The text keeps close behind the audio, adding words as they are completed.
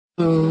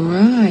All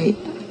right.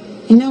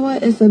 You know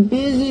what? It's a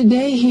busy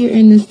day here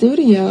in the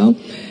studio,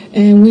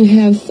 and we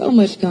have so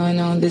much going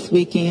on this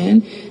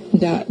weekend,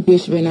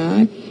 Bishop and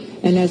I.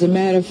 And as a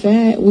matter of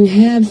fact, we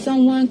have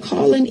someone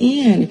calling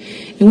in,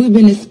 and we've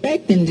been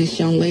expecting this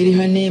young lady.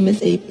 Her name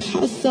is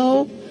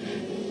Apostle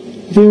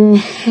Vera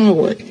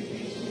Howard.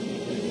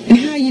 And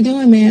how you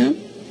doing, ma'am?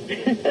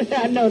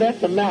 I know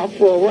that's a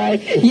mouthful,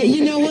 right? Yeah,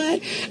 you know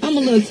what? I'm a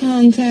little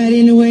tongue-tied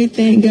anyway.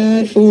 Thank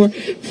God for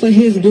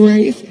His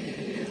grace.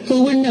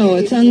 Who would know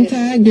a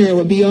tongue-tied girl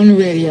would be on the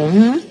radio,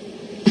 huh?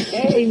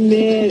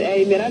 Amen,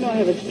 amen. I know I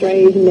have a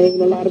strange name.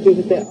 A lot of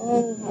people say,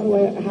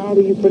 "Oh, how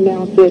do you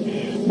pronounce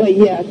it?" But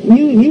yes,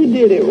 you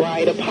did it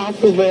right,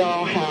 Apostle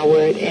Vera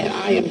Howard, and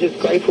I am just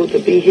grateful to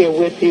be here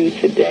with you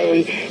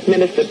today,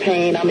 Minister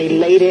Payne. I'm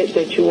elated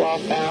that you all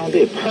found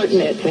it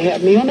pertinent to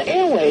have me on the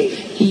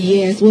airwaves.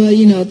 Yes, well,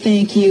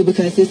 thank you,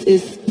 because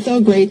it's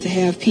so great to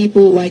have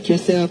people like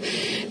yourself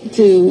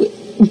to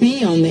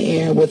be on the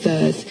air with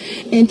us.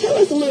 And tell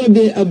us a little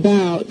bit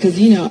about, because,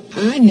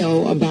 I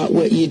know about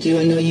what you do.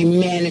 I know you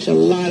manage a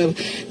lot of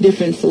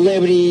different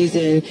celebrities,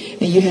 and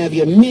you have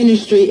your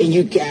ministry, and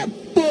you got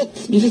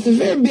books. You're just a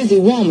very busy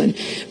woman.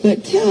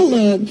 But tell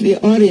the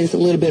audience a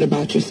little bit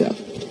about yourself.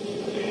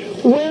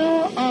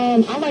 Well,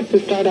 I like to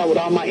start out with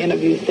all my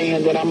interviews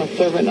saying that I'm a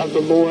servant of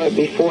the Lord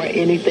before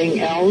anything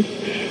else.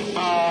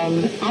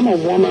 I'm a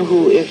woman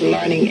who is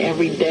learning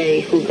every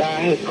day who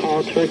God has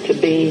called her to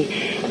be.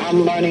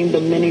 I'm learning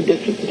the many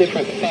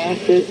different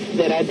facets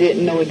that I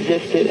didn't know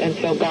existed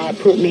until God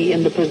put me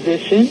in the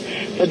position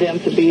for them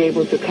to be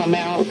able to come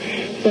out.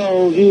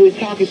 So you were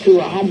talking to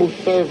a humble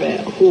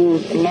servant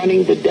who's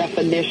learning the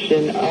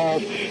definition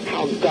of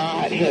how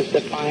God has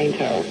defined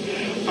her.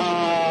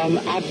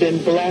 I've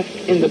been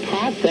blessed in the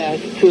process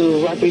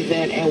to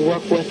represent and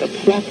work with a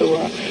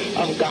plethora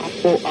of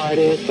gospel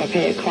artists. I've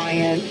had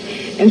clients,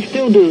 and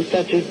still do,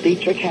 such as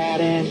Dietrich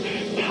Haddon,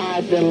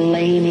 Todd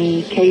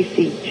Delaney,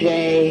 Casey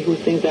J, who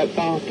sings that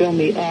song, Fill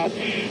Me Up,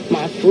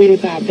 my sweetie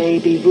pie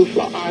baby, Ruth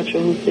Archer,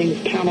 who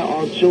sings Count It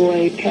All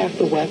Joy,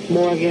 Pastor Wes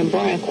Morgan,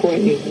 Brian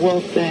Courtney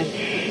Wilson,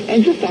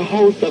 and just a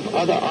host of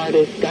other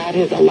artists God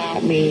has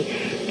allowed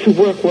me to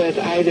work with,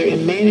 either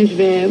in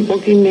management,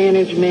 booking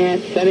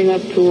management, setting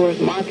up tours,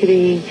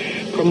 marketing,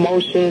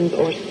 promotions,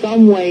 or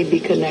some way be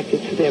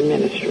connected to their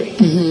ministry.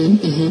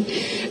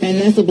 And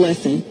that's a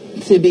blessing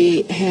to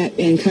be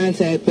in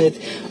contact with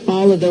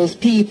all of those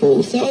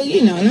people. So,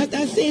 and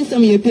I've seen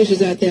some of your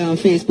pictures out there on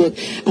Facebook.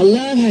 I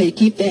love how you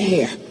keep that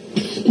hair.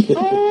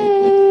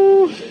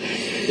 Oh,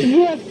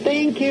 yes,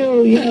 thank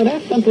you.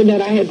 That's something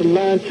that I had to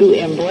learn to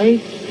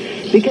embrace.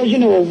 Because,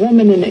 a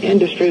woman in the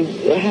industry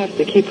has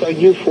to keep her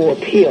youthful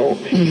appeal.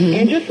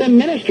 And just in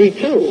ministry,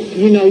 too.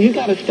 You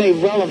got to stay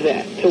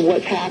relevant to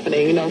what's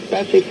happening,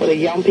 especially for the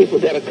young people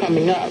that are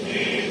coming up.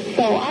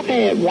 So I've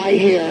had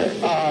white hair.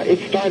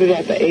 It started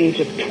at the age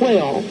of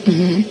 12.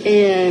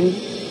 And,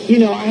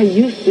 I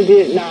used to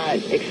did not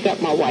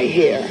accept my white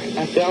hair.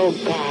 I said, oh,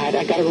 God,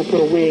 I got to go put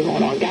a wig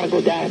on, or I got to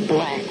go dye it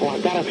black, or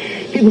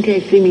people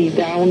can't see me.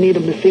 I don't need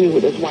them to see me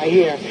with this white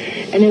hair.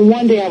 And then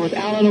one day I was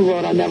out on the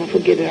road. I'll never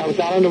forget it. I was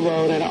out on the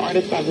road, and an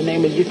artist by the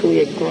name of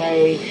Euclid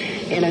Gray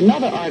and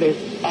another artist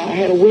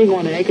had a wig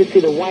on, and they could see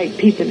the white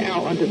peeping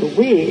out under the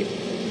wig.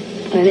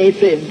 And they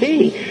said,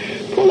 V,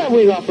 pull that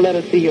wig off and let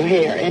us see your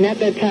hair. And at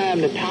that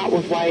time, the top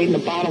was white and the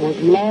bottom was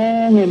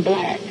long and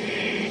black.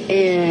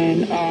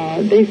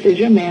 And they said,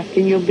 you're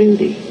masking your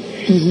beauty.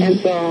 And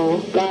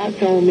so God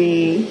told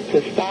me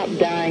to stop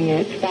dyeing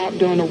it, stop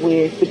doing the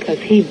wigs, because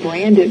he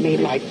branded me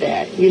like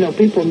that.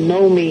 People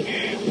know me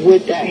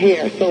with that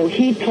hair. So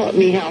he taught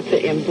me how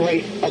to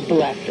embrace a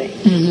blessing.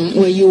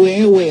 Well, you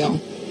wear it well.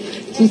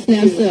 2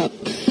 snaps up.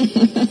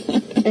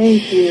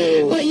 Thank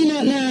you.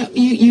 Well, now,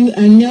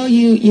 I know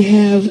you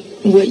have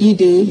what you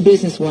do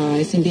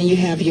business-wise, and then you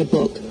have your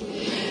book.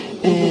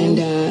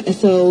 And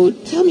so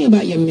tell me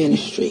about your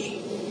ministry.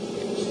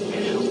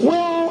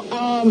 Well,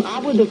 I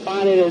would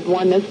define it as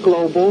one that's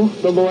global.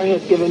 The Lord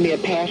has given me a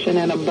passion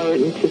and a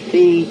burden to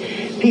see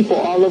people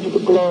all over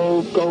the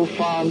globe go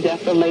from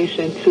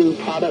desolation to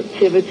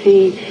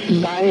productivity.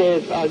 God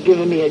has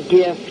given me a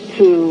gift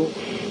to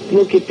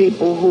look at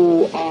people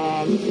who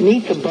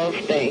need to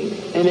birth things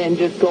and then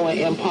just go and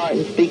impart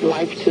and speak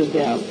life to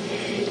them.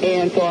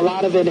 And so a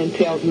lot of it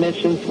entails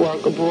missions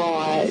work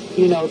abroad,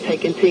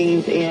 taking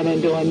teams in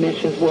and doing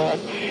missions work.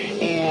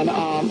 And,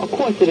 of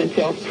course, it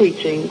entails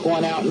preaching,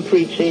 going out and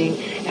preaching,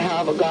 and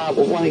however God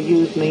would want to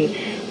use me.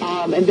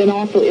 And then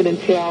also it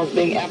entails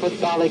being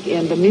apostolic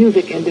in the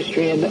music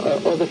industry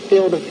or the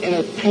field of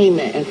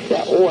entertainment and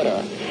set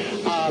order.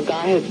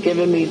 God has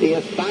given me the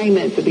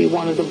assignment to be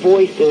one of the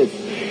voices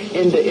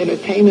in the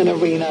entertainment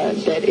arena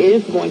that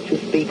is going to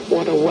speak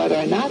order, whether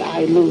or not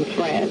I lose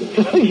friends.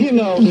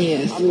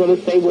 Yes. I'm going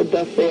to say what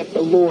thus saith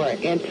the Lord,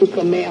 and to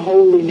command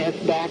holiness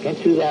back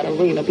into that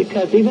arena.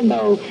 Because even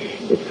though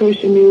it's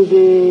Christian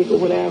music or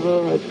whatever,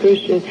 or it's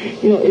Christian,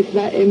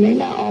 it may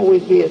not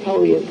always be as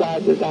holy as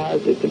God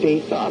desires it to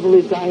be. So I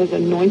believe God has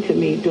anointed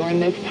me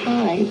during this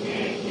time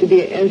to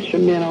be an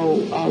instrumental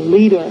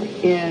leader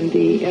in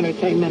the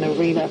entertainment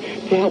arena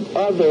to help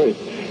others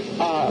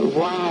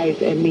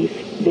rise and meet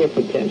their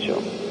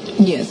potential.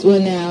 Yes.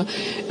 Well, now,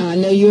 I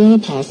know you're an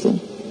apostle.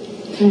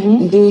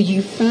 Mm-hmm. Do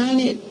you find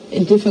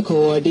it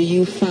difficult, or do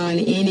you find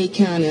any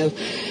kind of,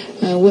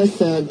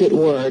 what's a good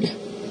word?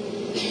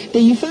 Do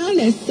you find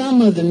that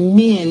some of the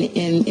men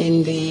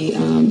in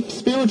the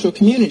spiritual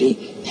community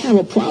have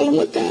a problem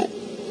with that?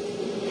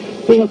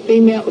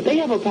 They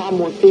have a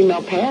problem with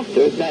female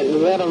pastors,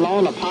 let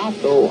alone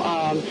apostle.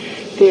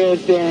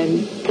 There's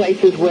been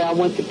places where I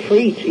went to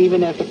preach,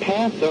 even as a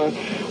pastor.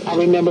 I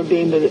remember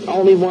being the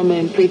only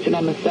woman preaching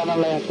on the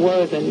 7 last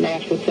words in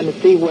Nashville,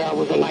 Tennessee, where I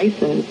was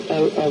licensed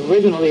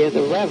originally as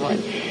a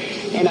reverend.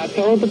 And I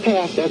told the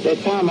pastor at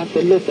that time, I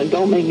said, listen,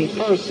 don't make me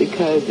first,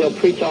 because they'll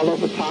preach all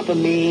over top of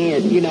me.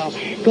 And,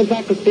 because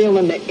I could feel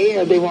in the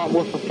air they weren't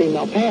with a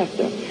female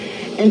pastor.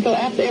 And so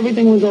after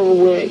everything was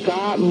over with,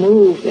 God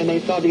moved, and they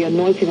saw the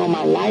anointing on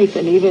my life.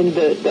 And even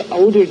the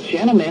older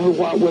gentlemen who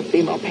weren't with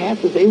female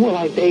pastors, they were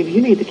like, Dave,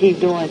 you need to keep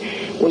doing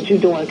what you're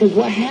doing. Because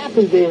what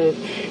happens is,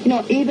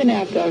 even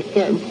after a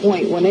certain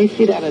point, when they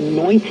see that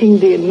anointing,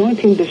 the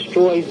anointing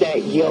destroys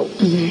that yoke.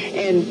 Mm-hmm.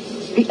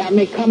 And I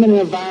may come in an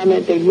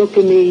environment, they look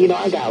at me,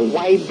 I got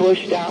white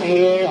bushed out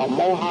hair or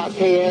mohawk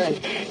hair and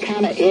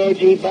kind of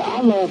edgy, but I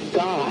love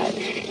God.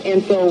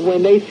 And so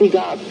when they see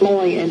God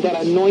flowing and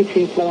that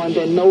anointing flowing,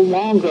 then no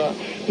longer,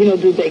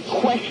 do they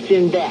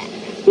question that,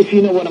 if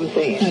you know what I'm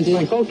saying. I do.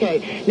 Like,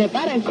 okay, now if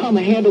I didn't come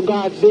and handle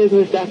God's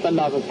business, that's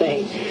another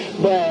thing.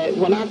 But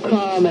when I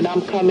come and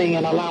I'm coming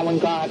and allowing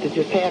God to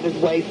just have his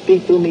way,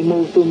 speak through me,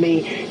 move through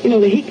me,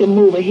 that he can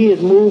move, and he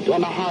has moved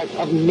on the hearts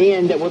of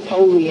men that were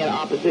totally in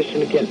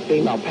opposition against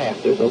female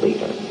pastors or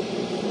leaders.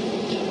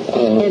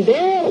 And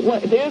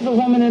there's a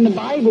woman in the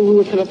Bible who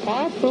was an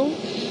apostle.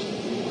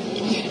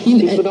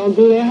 People don't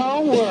do their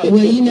homework. Well,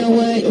 you know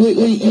what?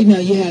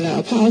 You had an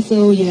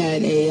apostle, you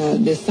had a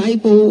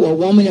disciple, or a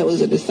woman that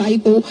was a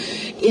disciple,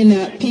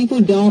 and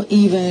people don't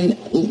even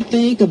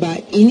think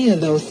about any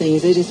of those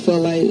things. They just feel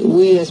like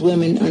we as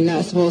women are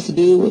not supposed to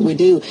do what we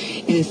do.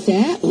 And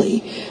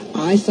sadly,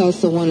 I saw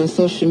someone on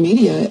social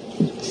media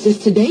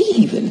just today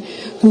even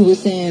who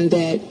was saying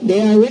that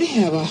they already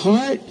have a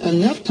hard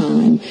enough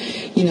time,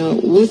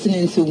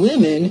 listening to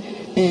women,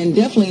 and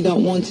definitely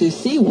don't want to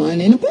see one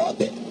in the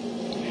pulpit.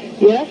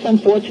 Yeah, that's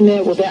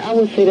unfortunate. Well, I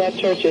would say that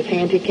church is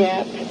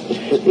handicapped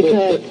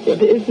because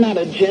it's not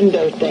a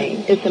gender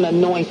thing. It's an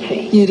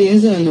anointing. It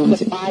is an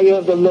anointing. The fire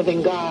of the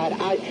living God.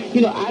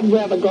 I'd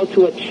rather go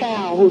to a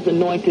child who's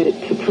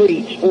anointed to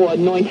preach or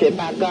anointed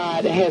by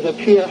God and has a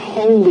pure,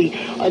 holy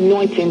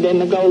anointing than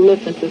to go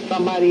listen to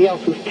somebody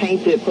else who's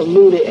tainted,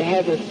 polluted, and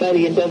hasn't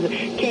studied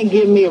and can't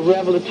give me a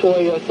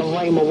revelatory or some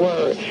rhema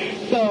word.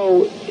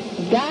 So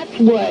that's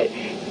what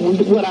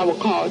I would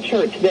call a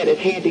church that is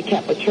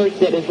handicapped, a church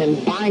that is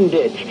in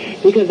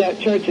bondage, because that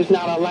church is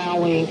not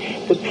allowing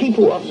the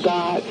people of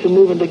God to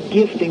move in the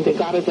gifting that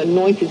God has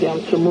anointed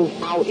them to move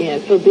out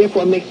in. So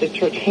therefore it makes the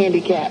church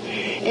handicapped.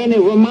 And it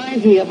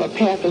reminds me of a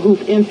pastor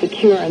who's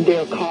insecure in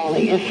their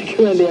calling,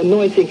 insecure in their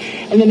anointing,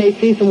 and then they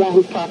see someone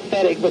who's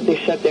prophetic, but they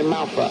shut their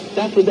mouth up.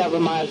 That's what that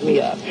reminds me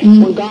of.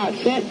 Mm-hmm. When God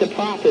sent the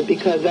prophet,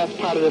 because that's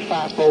part of the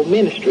fivefold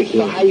ministry.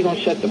 So how are you going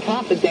to shut the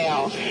prophet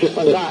down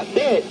when God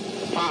said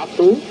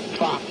apostles,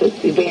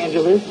 prophets,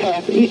 evangelists,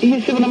 pastors? You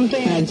see what I'm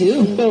saying? I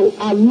do. So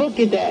I look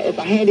at that as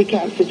a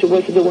handicapped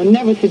situation that will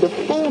never see the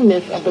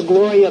fullness of the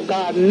glory of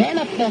God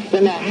manifest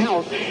in that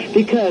house,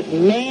 because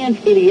man's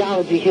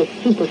ideology has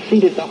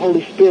superseded the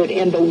Holy Spirit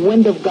and the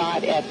wind of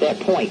God at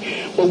that point.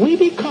 When we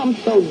become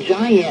so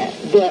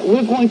giant that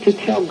we're going to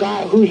tell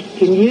God who he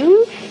can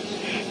use,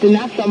 then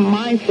that's a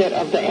mindset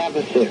of the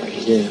adversary.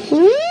 Yeah.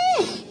 Woo!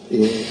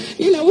 Yeah.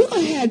 We're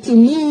going to have to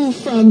move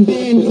from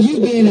being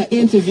an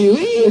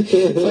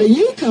interviewee for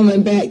you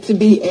coming back to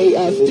be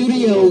a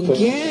studio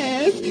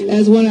guest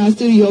as one of our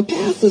studio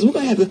pastors. We're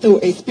going to have to throw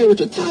a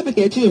spiritual topic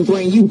at you and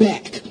bring you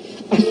back.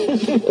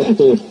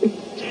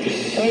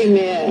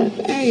 Amen.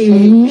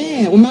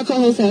 Amen. Well, my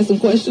co-host has some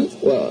questions.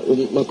 Well,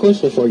 my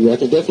question for you, I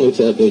can definitely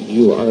tell that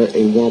you are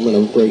a woman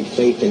of great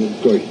faith and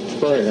great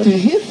prayer.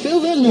 Feel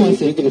the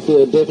anointing. You can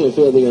definitely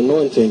feel the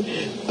anointing.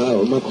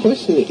 My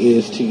question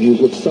is to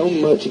you, with so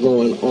much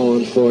going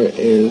on for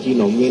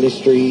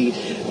ministry,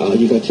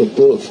 you got your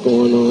books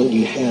going on,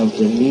 you have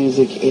the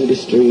music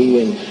industry,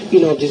 and,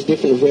 just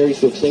different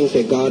various of things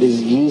that God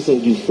is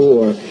using you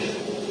for.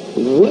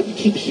 What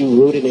keeps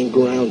you rooted and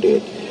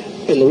grounded?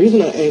 And the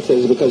reason I ask that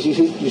is because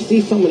you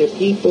see so many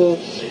people,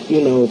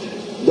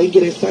 they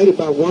get excited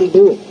by one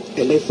book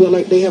and they feel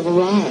like they have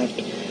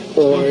arrived.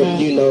 Or,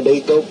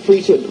 they go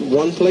preach at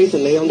one place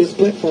and they on this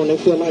platform, they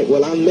feel like,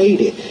 well, I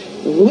made it.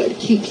 What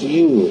keeps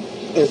you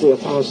as an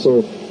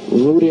apostle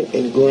rooted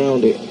and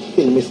grounded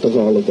in the midst of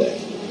all of that?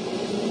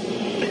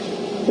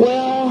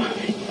 Well,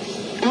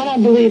 I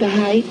don't believe the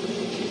hype.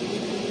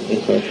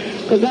 Okay.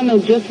 Because I know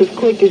just as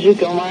quick as you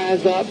can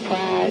rise up,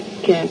 pride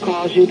can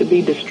cause you to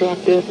be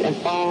destructive and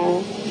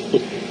fall.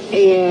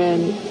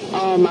 And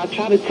I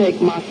try to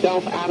take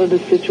myself out of the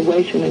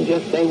situation and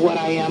just say what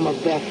I am, a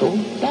vessel.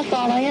 That's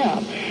all I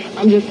am.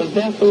 I'm just a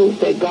vessel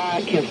that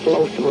God can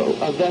flow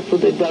through, a vessel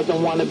that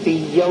doesn't want to be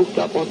yoked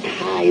up or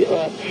tied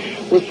up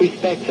with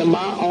respect to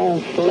my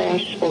own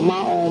flesh or my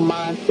own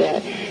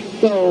mindset.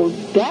 So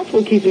that's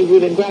what keeps me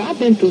rooted and grounded. I've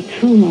been through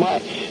too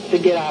much to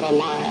get out of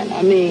line.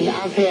 I mean,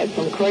 I've had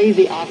some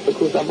crazy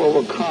obstacles I've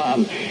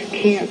overcome.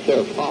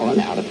 Cancer falling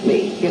out of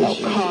me,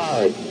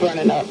 cars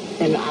burning up,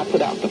 and I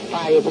put out the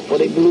fire before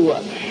they blew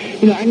up.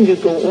 I can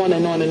just go on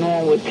and on and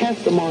on with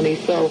testimony.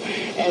 So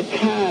at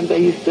times I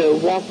used to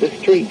walk the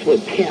streets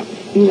with pimps,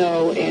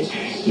 and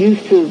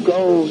used to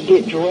go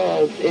get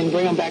drugs and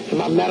bring them back to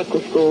my medical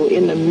school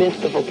in the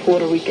midst of a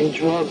Puerto Rican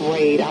drug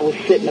raid. I would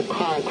sit in the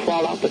car and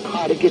crawl out the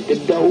car to get the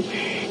dope,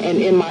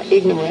 and in my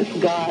ignorance,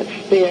 God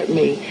spared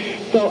me.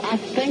 So I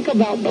think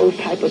about those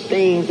type of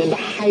things, and the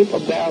hype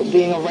about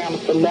being around a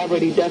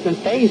celebrity doesn't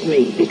faze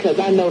me, because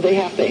I know they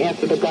have to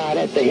answer to God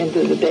at the end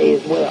of the day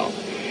as well.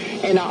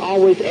 And I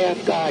always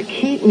ask God,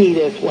 keep me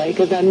this way,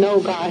 because I know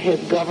God has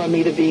governed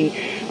me to be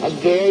a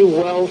very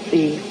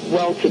wealthy,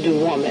 well-to-do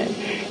woman,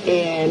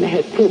 and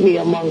has put me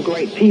among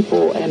great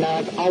people. And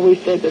I've always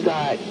said to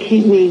God,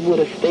 keep me with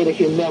a state of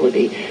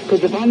humility,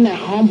 because if I'm not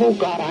humble,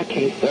 God, I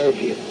can't serve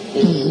you.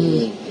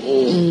 Mm-hmm.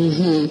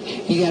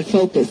 Mm-hmm. You got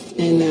focus,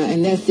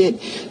 and that's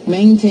it.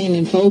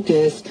 Maintaining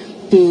focus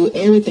through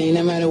everything,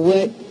 no matter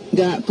what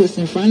God puts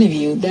in front of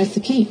you. That's the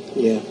key.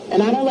 Yeah.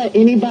 And I don't let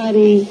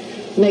anybody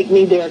make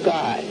me their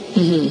God.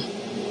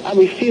 Mm-hmm. I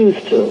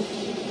refuse to.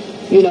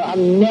 I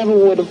never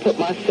would have put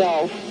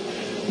myself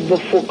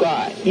before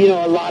God.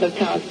 A lot of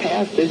times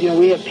pastors,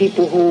 we have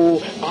people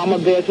who, armor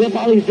bearers, we have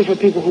all these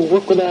different people who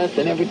work with us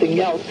and everything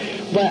else,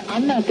 but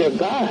I'm not their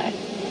God.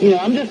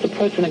 I'm just a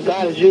person that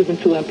God is using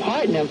to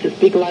impart them, to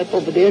speak life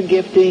over their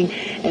gifting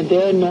and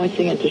their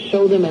anointing, and to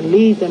show them and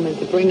lead them and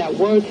to bring that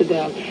word to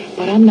them.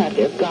 But I'm not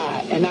their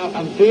God. And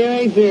I'm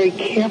very, very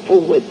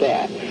careful with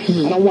that.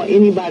 Mm-hmm. I don't want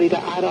anybody to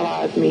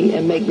idolize me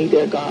and make me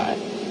their God.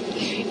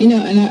 And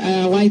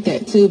I like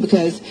that too,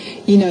 because,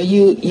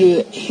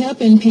 you're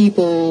helping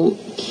people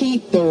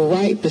keep the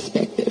right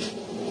perspective.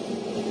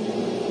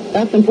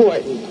 That's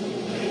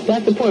important.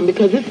 That's important,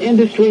 because this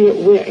industry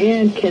we're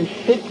in can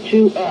sift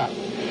you up.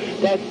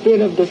 That spirit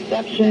of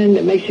deception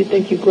that makes you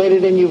think you're greater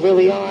than you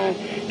really are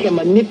can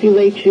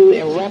manipulate you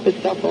and wrap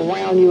itself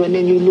around you, and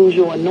then you lose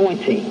your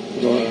anointing.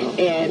 Wow.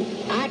 And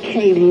I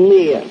can't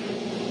live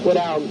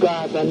without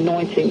God's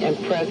anointing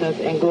and presence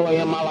and glory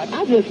in my life.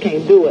 I just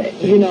can't do it.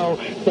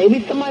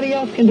 Maybe somebody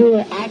else can do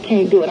it. I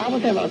can't do it. I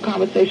was having a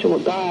conversation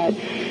with God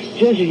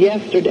just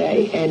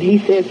yesterday, and he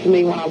said to me,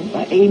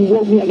 he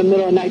woke me up in the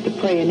middle of the night to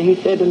pray, and he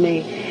said to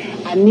me,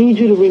 I need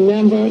you to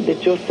remember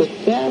that your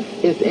success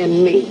is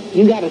in me.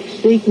 You got to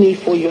seek me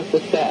for your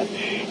success.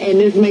 And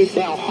this may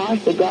sound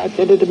harsh, but God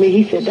said it to me.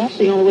 He said, that's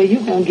the only way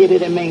you're going to get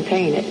it and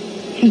maintain it.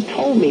 He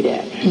told me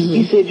that. Mm-hmm.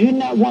 He said, you're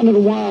not one of the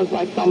ones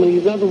like some of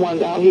these other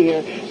ones out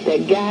here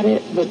that got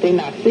it, but they're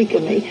not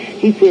seeking me.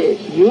 He said,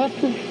 your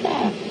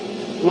success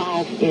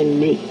lies in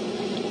me.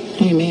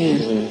 Amen.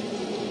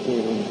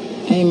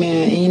 Mm-hmm.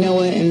 Amen. And you know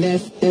what? And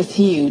that's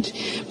huge,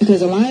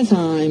 because a lot of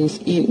times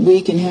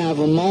we can have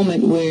a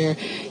moment where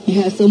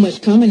you have so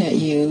much coming at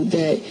you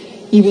that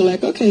you be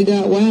like, okay,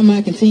 God, why am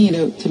I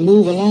continuing to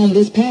move along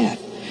this path?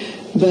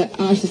 But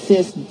our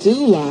success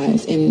do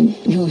lies in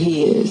who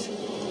He is.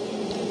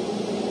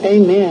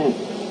 Amen.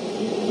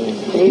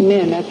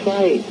 Amen. That's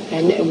right.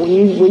 And when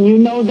you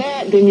know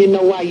that, then you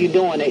know why you're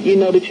doing it. You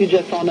know that you're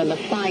just on an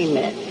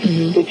assignment,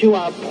 mm-hmm. that you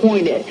are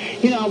appointed.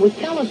 I was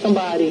telling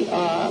somebody,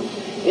 God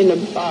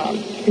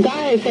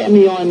has had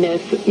me on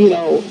this,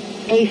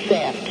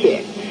 ASAP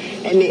kick.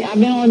 And I've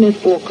been on this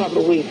for a couple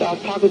of weeks. I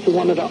was talking to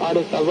one of the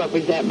artists I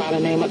represent by the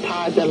name of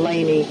Todd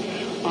Delaney.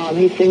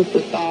 He sings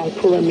the song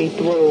Pulling Me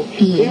Through.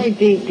 Mm-hmm. Very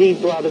deep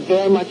brother,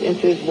 very much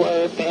into his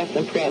word, fast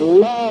and prayer.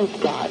 Loves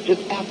God,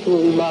 just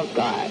absolutely loves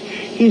God.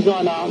 He's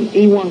on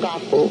E1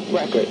 Gospel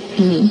Records.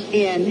 Mm-hmm.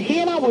 And he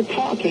and I were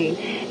talking,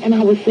 and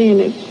I was saying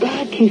that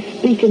God keeps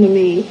speaking to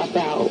me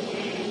about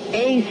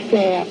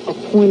ASAP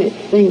appointed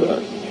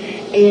singers.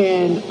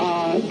 And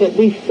that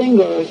these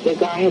singers that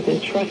God has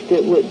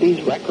entrusted with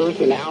these records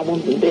and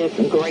albums and this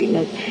and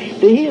greatness,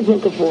 that He is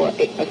looking for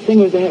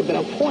singers that have been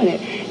appointed.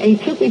 And He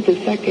took me to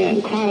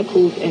 2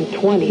 Chronicles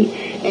 20.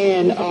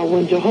 And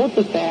when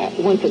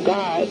Jehoshaphat went to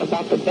God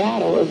about the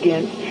battle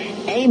against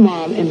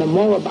Ammon and the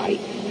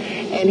Moabites,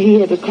 and he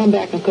had to come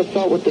back and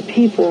consult with the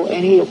people,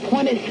 and he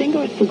appointed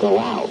singers to go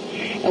out.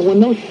 And when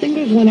those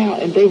singers went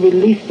out and they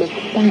released the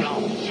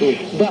sound,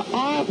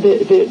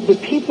 the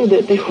people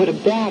that they were to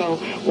battle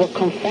were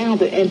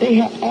confounded, and they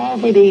had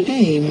already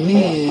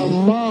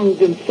among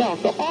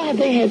themselves. So all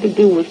they had to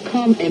do was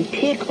come and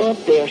pick up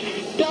their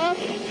stuff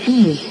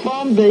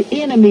from the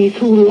enemies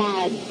who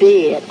lie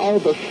dead, all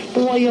the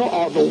spoil,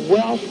 all the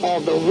wealth,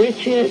 all the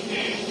riches.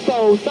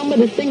 So some of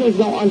the singers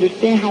don't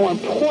understand how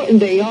important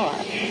they are.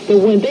 So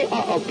when they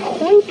are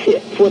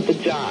appointed for the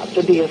job,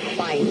 for the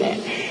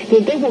assignment,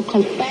 that they will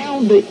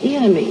confound the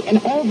enemy.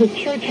 And all the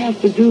church has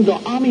to do,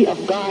 the army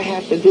of God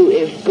has to do,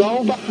 is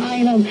go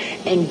behind them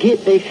and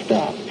get their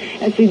stuff.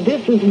 And see,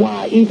 this is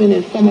why even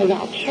in some of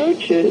our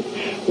churches,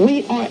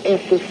 we aren't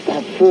as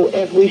successful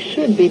as we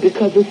should be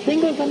because the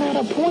singers are not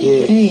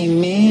appointed.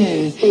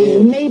 Amen.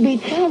 They may be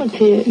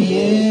talented.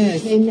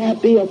 Yes. They may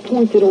not be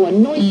appointed or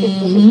anointed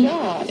for the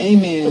job.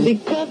 Amen. But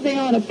because they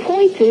aren't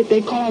appointed,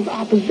 they cause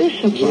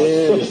opposition from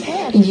the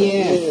pastor.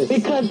 Yes.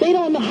 Because they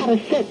don't know how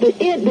to set the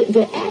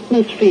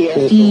atmosphere.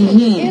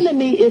 The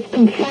enemy is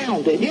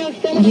confounded. You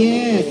understand what I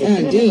mean?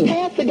 Yes, I do. The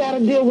pastor got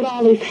to deal with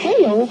all this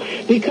hell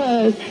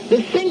because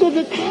the singers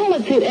are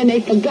talented and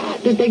they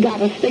forgot that they got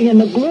to stay in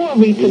the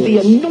glory to be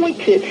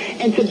anointed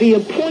and to be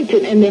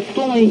appointed, and they're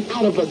flowing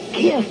out of a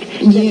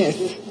gift.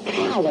 Yes.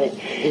 Talent.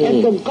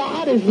 And so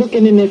God is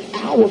looking in this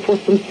hour for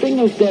some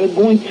singers that are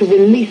going to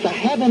release a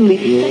heavenly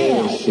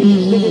sound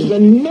that is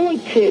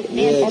anointed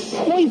and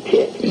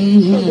appointed.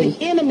 So the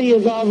enemy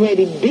is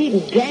already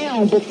beaten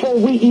down before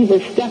we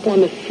even step on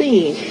the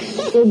scene.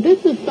 So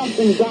this is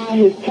something God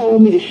has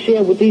told me to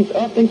share with these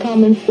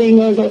up-and-coming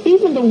singers, or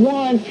even the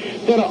ones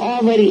that are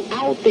already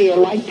out there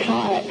like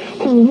Todd,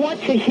 who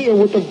want to hear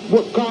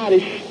what God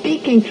is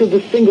speaking to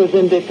the singers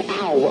in this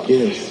hour.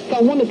 Yes. So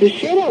I wanted to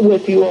share that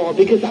with you all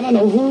because I don't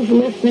know who's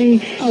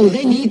listening. Oh,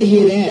 they need to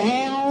hear that.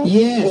 Down,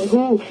 Yes.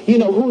 or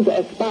who's an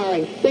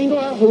aspiring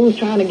singer, who's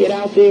trying to get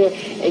out there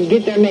and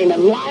get their name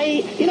in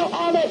lights.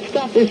 All that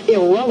stuff is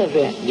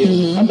irrelevant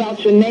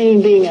about your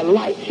name being in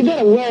lights. You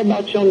better worry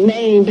about your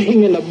name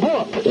being in the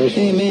book.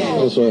 Amen.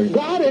 That's right.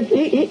 God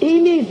he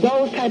needs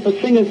those type of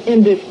singers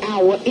in this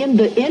hour in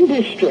the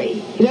industry.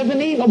 He doesn't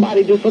need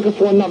nobody just looking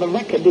for another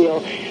record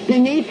deal. They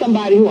need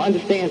somebody who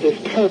understands his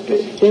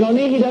purpose. He doesn't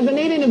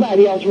need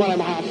anybody else running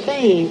behind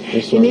fame.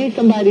 He needs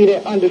somebody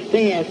that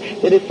understands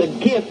that it's a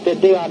gift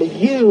that they are to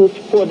use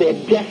for their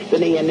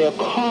destiny and their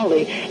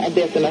calling, and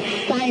there's an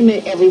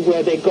assignment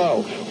everywhere they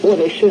go, or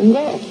they shouldn't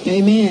go.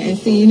 Amen. And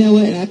see, you know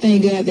what? And I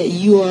thank God that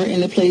you are in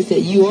the place that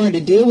you are to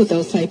deal with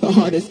those type of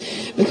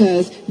artists,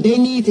 because they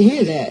need to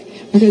hear that.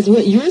 Because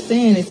what you're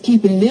saying is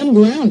keeping them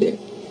grounded.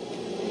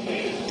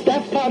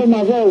 That's part of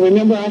my role.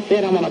 Remember I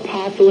said I'm an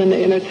apostle in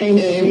the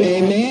entertainment industry?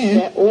 Amen.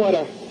 That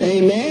order.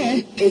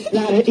 Amen. It's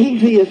not an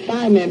easy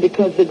assignment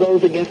because it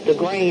goes against the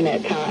grain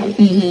at times.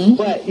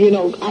 But,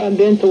 I've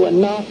been through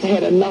enough,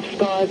 had enough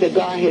scars that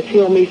God has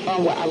healed me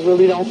from where I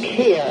really don't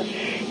care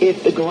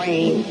if the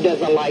grain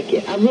doesn't like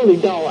it. I really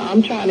don't.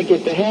 I'm trying to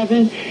get to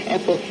heaven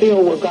and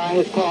fulfill what God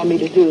has called me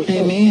to do. So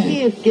Amen.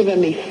 He has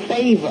given me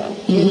favor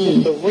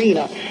in this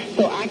arena.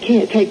 So I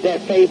can't take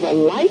that favor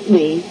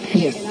lightly.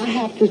 Yes. And I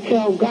have to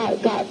tell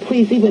God,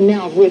 please, even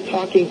now as we're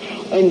talking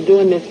and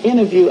doing this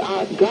interview,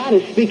 God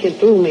is speaking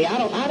through me.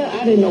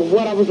 I didn't know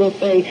what I was going to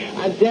say.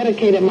 I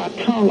dedicated my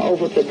tongue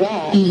over to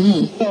God.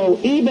 So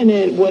even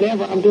in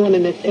whatever I'm doing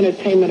in this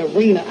entertainment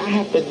arena, I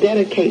have to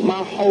dedicate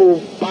my whole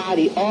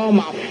body, all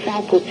my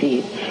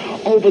faculties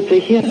over to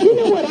Him. You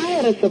know what? I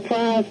had a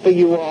surprise for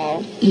you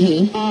all.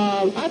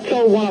 I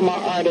told one of my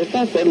artists,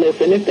 I said,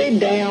 listen, if they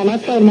down, I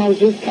told him I was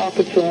just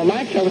talking to him.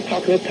 Actually, I was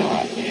talking to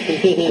Todd.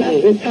 And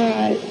I said,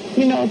 Todd,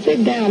 if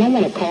they're down, I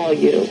want to call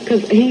you,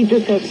 because he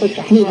just has such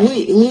a heart.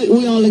 Look,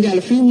 we only got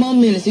a few more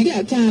minutes. You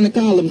got time to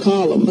call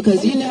him,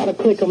 because how to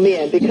click them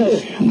in,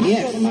 because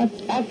Yes.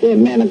 I said,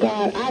 man of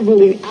God, I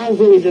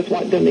really just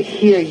want them to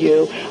hear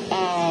you.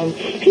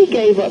 He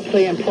gave up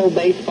playing pro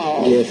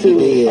baseball to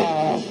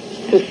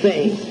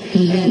sing.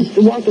 And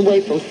walked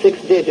away from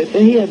 6 digits.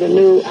 And he has a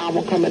new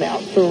album coming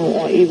out soon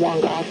on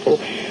E1 Gospel.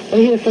 But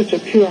he has such a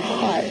pure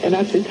heart. And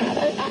I said, Todd,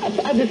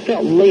 I just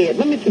felt led.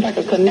 Let me see if I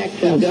can connect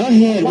him. Go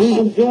ahead.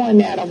 While I'm doing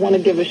that, I want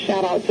to give a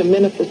shout out to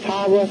Minister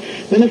Tara.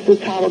 Minister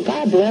Tara,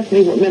 God bless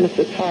me with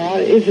Minister Tara.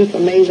 It's just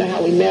amazing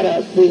how we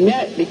met. We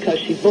met because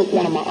she booked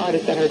one of my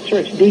artists at her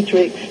church,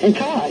 Dietrich and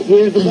Todd,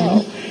 years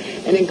ago.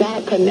 And then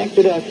God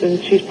connected us,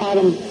 and she's part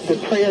of the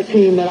prayer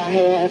team that I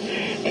have,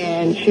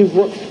 and she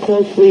works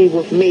closely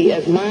with me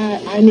as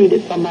I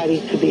needed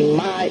somebody to be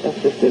my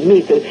assistant,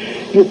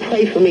 you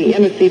pray for me,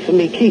 intercede for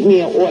me, keep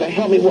me in order,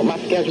 help me with my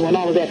schedule and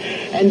all of that.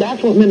 And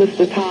that's what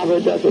Minister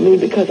Tara does with me,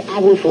 because I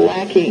was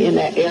lacking in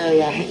that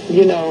area,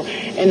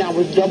 and I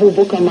was double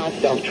booking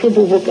myself,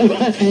 triple booking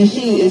myself. And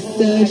she is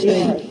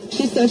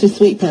she's such a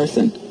sweet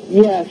person.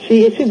 Yeah,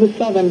 she's a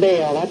Southern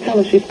Belle. I tell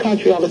her she's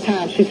country all the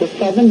time. She's a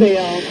Southern Belle.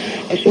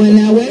 And she's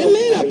now wait a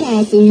minute,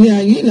 Apostle.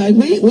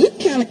 We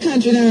kind of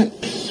country now.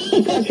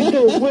 Country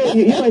too.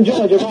 You're in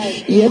Georgia,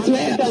 right? Yes,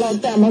 ma'am. I tell her all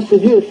the time, I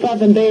said, you're a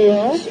Southern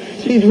Belle.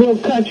 She's real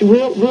country,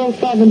 real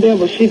Southern Belle,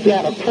 but she's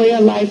got a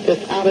prayer life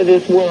that's out of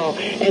this world.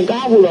 And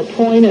God will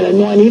appoint and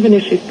anoint, even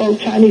if she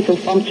spoke Chinese or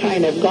from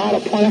China. If God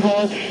appointed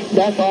her,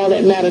 that's all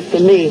that matters to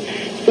me.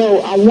 So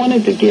I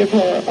wanted to give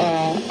her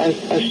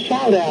a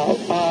shout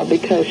out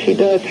because she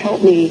does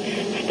help me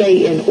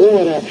stay in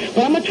order.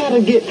 But I'm going to try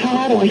to get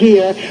Todd on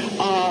here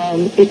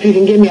if you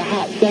can give me a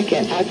hot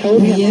second. I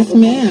told him. Yes,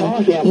 ma'am.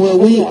 Well,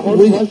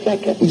 hold on 1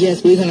 second.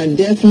 Yes, we're going to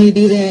definitely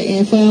do that.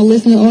 And for our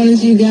listening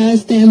audience, you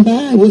guys stand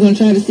by. We're going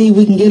to try to see if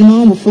we can get them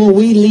on before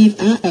we leave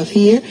out of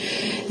here.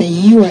 And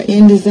you are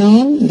in the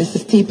zone. This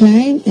is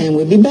T-Pain, and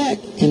we'll be back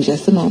in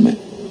just a moment.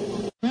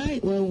 All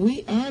right, well,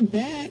 we are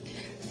back.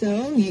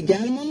 So you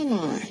got him on the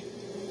line.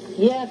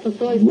 Yes, I'm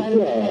so excited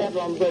to have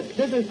him. But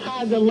this is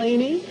Todd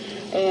Delaney,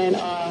 and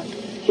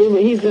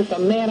he's just a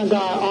man of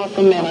God,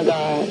 awesome man of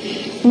God.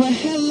 Well,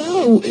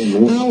 hello.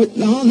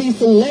 All these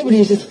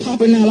celebrities just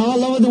popping out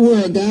all over the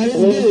world. God is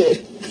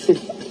good.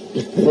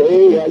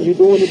 Hey, how you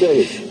doing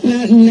today?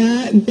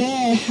 Not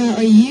bad. How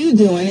are you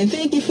doing? And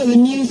thank you for the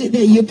music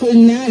that you're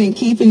putting out and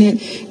keeping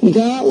it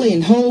godly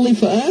and holy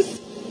for us.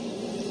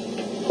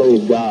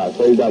 Praise God.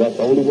 Praise God. That's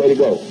the only way to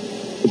go.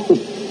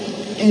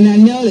 And I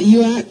know that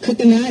you're out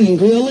cooking out and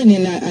grilling,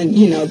 and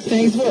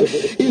thanks for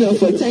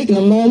taking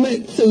a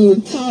moment to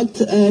talk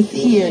to us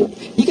here.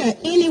 You got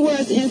any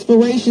words of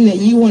inspiration that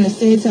you want to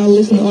say to our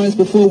listening audience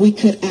before we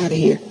cut out of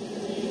here?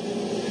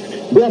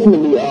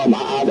 Definitely.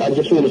 I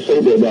just want to say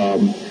that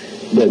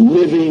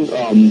living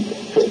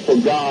for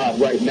God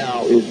right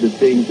now is the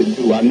thing to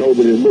do. I know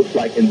that it looks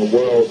like in the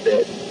world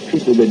that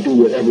people that do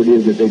whatever it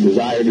is that they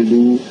desire to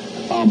do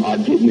are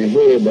getting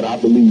ahead, but I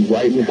believe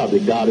right now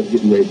that God is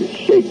getting ready to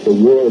shake the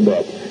world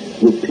up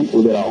with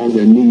people that are on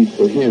their knees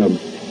for Him.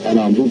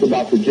 And He's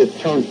about to just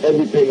turn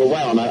everything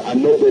around. I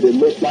know that it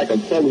looks like,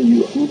 I'm telling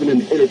you, even in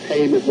the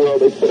entertainment world,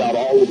 they put out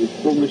all of this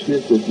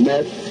foolishness, this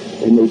mess,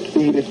 and they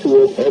feed it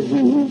to us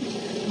every week.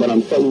 But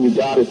I'm telling you,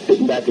 God is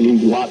sitting back and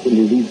He's watching,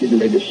 and He's getting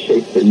ready to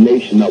shake the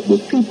nation up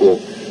with people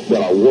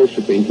that are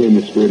worshiping Him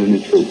in spirit and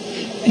in truth.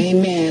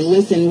 Amen.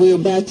 Listen, we're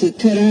about to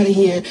cut out of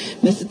here.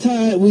 Mr.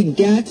 Todd, we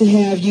got to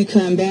have you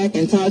come back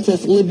and talk to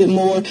us a little bit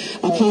more.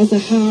 Apostle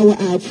Howard,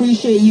 I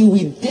appreciate you.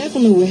 We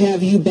definitely will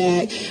have you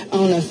back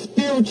on a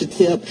spiritual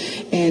tip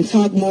and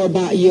talk more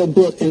about your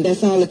book. And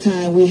that's all the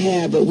time we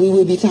have. But we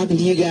will be talking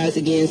to you guys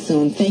again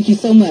soon. Thank you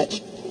so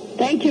much.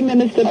 Thank you,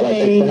 Minister All right,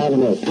 Payne. thanks for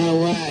having us.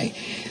 All right.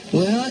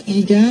 Well,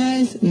 you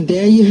guys,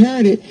 there you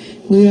heard it.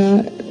 We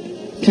are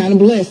kind of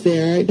blessed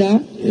there, right,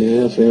 Doc?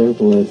 Yeah, very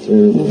blessed.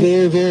 Very blessed.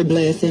 Very, very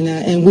blessed.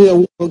 And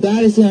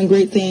God is doing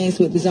great things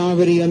with the Zone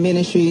Radio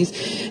Ministries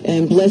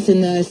and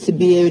blessing us to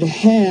be able to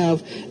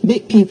have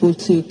big people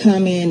to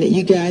come in that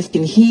you guys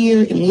can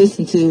hear and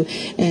listen to.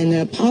 And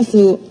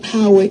Apostle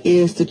Howard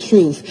is the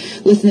truth.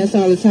 Listen, that's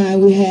all the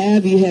time we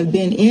have. You have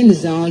been in the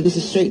Zone. This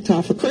is Straight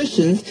Talk for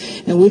Christians.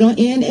 And we don't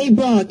end a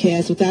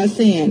broadcast without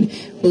saying,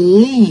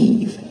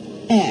 believe,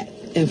 act,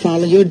 and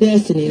follow your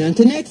destiny. And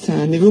until next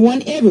time,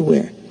 everyone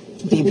everywhere,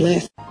 be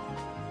blessed.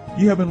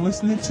 You have been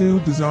listening to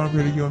The Zone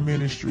Radio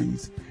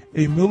Ministries,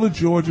 a Miller,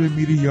 Georgia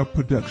media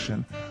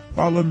production.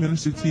 Follow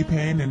Minister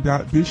T-Pain and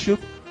Dot Bishop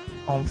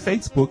on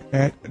Facebook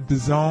at The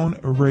Zone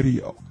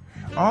Radio.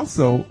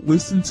 Also,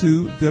 listen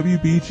to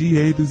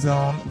WBGA The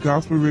Zone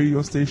Gospel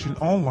Radio Station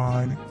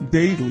online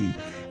daily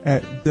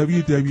at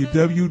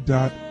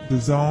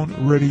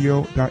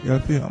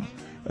www.thezoneradio.fm.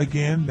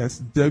 Again, that's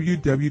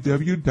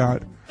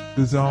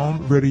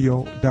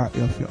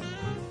www.thezoneradio.fm.